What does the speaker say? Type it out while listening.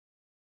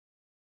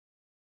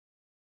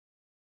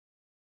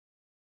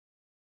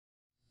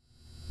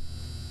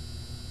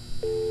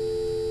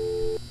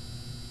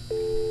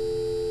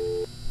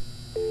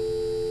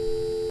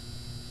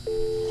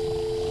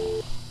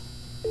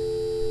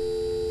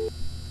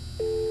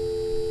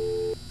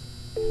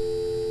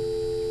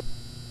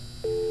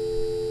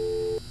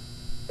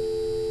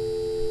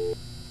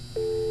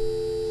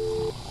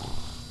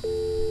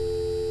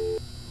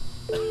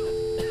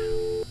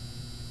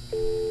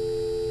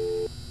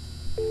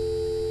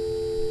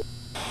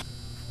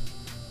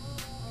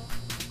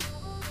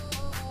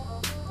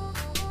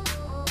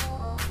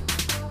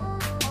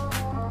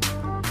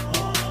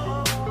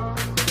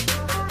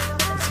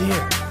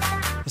here.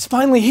 It's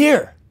finally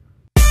here.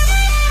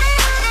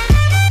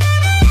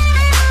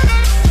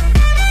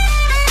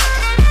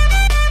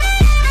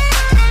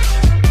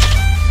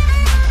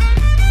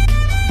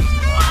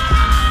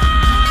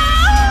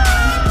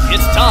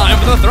 It's time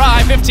for the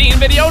Thrive 15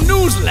 video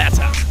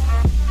newsletter.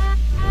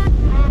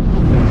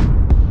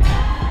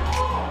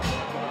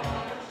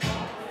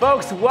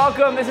 Folks,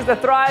 welcome. This is the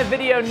Thrive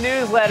video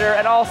newsletter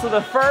and also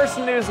the first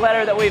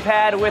newsletter that we've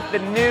had with the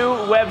new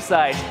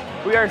website.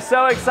 We are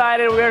so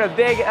excited. We're at a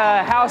big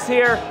house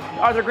here,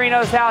 Arthur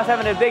Greeno's house,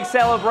 having a big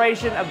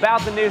celebration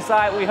about the new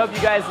site. We hope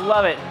you guys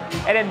love it.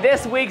 And in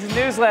this week's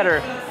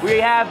newsletter, we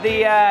have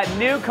the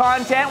new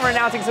content. We're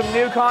announcing some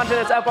new content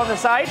that's up on the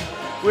site.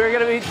 We're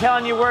going to be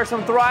telling you where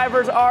some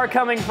Thrivers are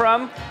coming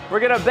from. We're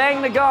going to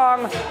bang the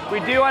gong. We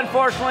do,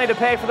 unfortunately, to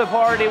pay for the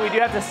party, we do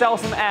have to sell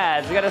some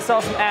ads. We got to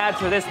sell some ads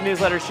for this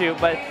newsletter shoot,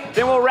 but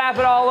then we'll wrap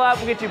it all up.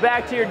 We'll get you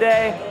back to your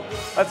day.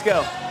 Let's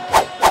go.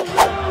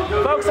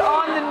 Folks,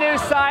 on the new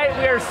site,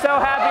 we are so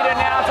happy to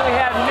announce that we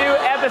have new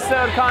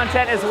episode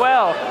content as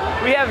well.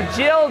 We have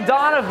Jill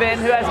Donovan,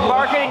 who has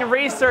marketing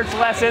research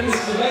lessons.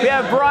 We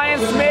have Brian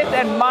Smith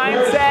and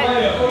mindset,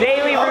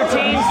 daily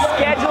routines,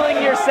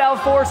 scheduling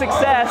yourself for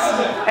success.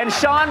 And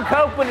Sean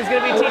Copeland is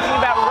going to be teaching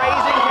about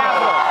raising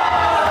capital.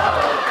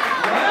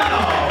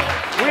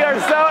 We are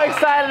so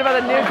excited about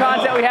the new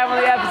content we have on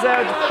the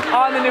episodes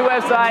on the new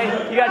website.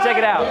 You got to check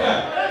it out.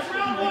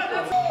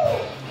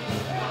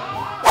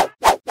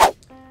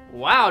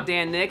 Wow,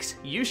 Dan Nix,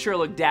 you sure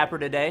look dapper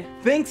today.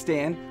 Thanks,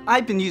 Dan.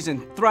 I've been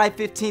using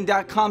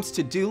Thrive15.com's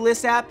to-do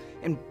list app,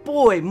 and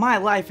boy, my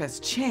life has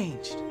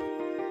changed.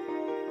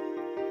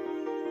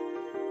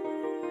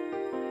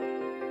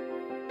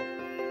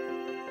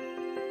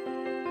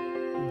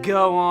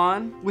 Go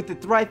on. With the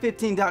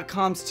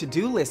Thrive15.com's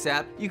to-do list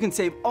app, you can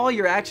save all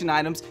your action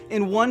items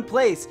in one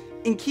place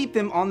and keep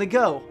them on the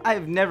go. I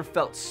have never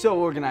felt so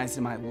organized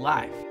in my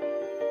life.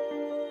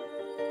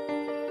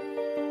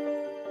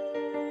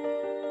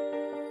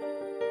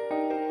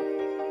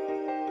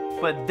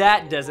 But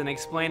that doesn't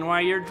explain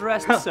why you're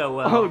dressed so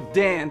well. Oh,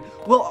 Dan.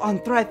 Well, on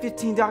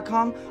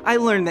Thrive15.com, I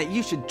learned that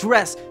you should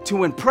dress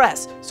to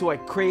impress. So I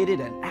created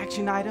an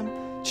action item,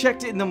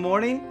 checked it in the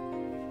morning,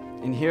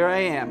 and here I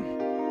am.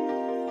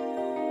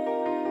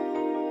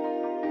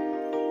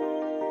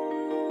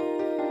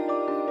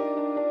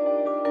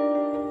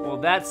 Well,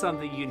 that's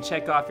something you can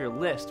check off your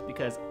list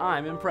because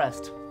I'm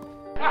impressed.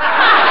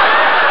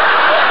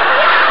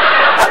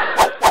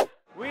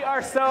 We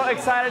are so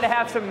excited to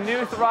have some new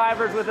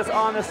Thrivers with us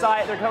on the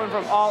site. They're coming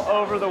from all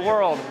over the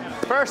world.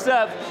 First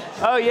up,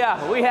 oh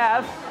yeah, we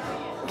have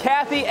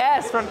Kathy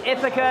S. from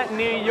Ithaca,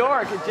 New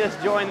York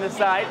just joined the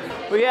site.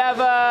 We have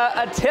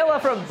Attila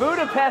from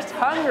Budapest,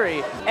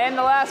 Hungary. And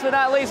last but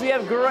not least, we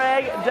have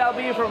Greg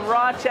W. from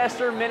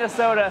Rochester,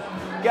 Minnesota.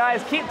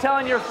 Guys, keep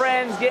telling your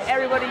friends, get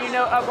everybody you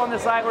know up on the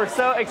site. We're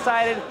so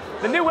excited.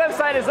 The new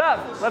website is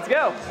up. Let's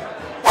go.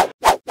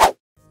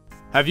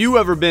 Have you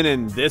ever been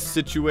in this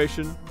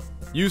situation?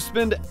 You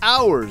spend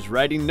hours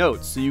writing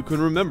notes so you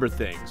can remember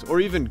things, or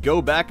even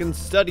go back and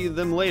study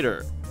them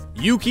later.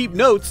 You keep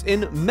notes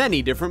in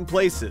many different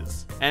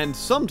places, and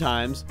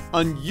sometimes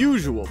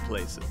unusual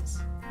places,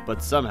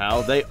 but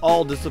somehow they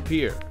all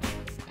disappear.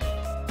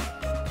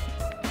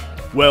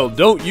 Well,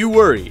 don't you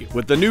worry.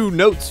 With the new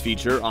Notes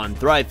feature on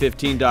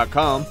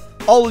Thrive15.com,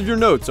 all of your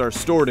notes are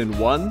stored in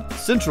one,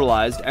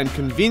 centralized, and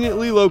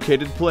conveniently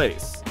located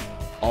place.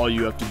 All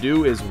you have to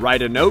do is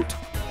write a note,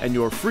 and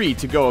you're free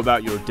to go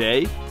about your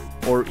day,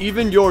 or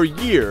even your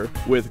year,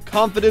 with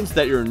confidence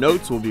that your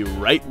notes will be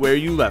right where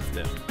you left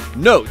them.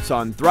 Notes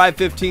on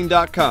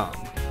Thrive15.com.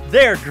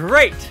 They're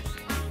great!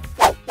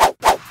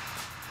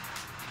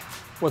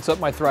 What's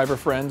up, my Thriver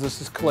friends? This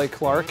is Clay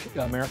Clark,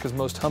 America's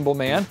most humble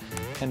man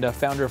and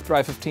founder of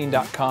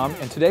Thrive15.com.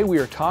 And today we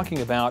are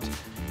talking about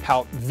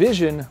how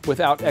vision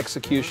without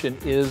execution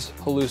is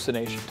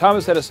hallucination.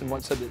 Thomas Edison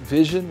once said that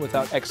vision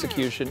without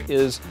execution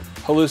is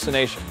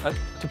hallucination.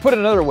 To put it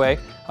another way,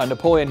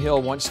 Napoleon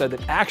Hill once said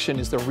that action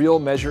is the real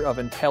measure of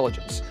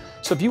intelligence.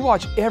 So if you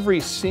watch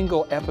every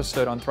single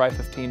episode on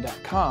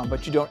Thrive15.com,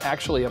 but you don't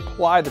actually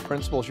apply the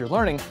principles you're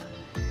learning,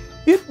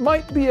 it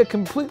might be a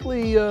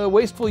completely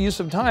wasteful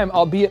use of time,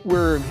 albeit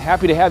we're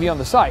happy to have you on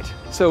the site.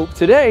 So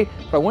today,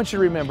 what I want you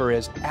to remember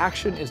is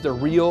action is the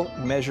real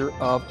measure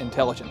of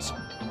intelligence.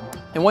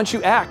 And once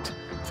you act,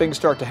 things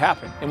start to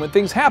happen. And when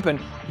things happen,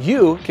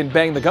 you can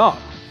bang the gong.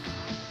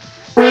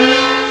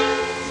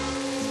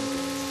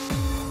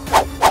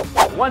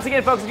 Once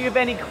again, folks, if you have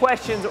any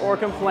questions or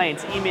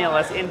complaints, email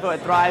us,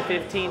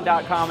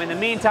 info@thrive15.com. In the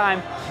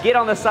meantime, get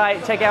on the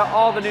site, check out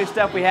all the new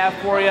stuff we have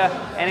for you.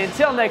 And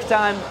until next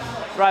time,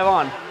 thrive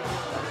on.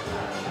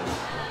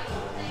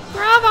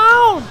 Thrive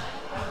on!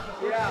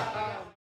 Yeah.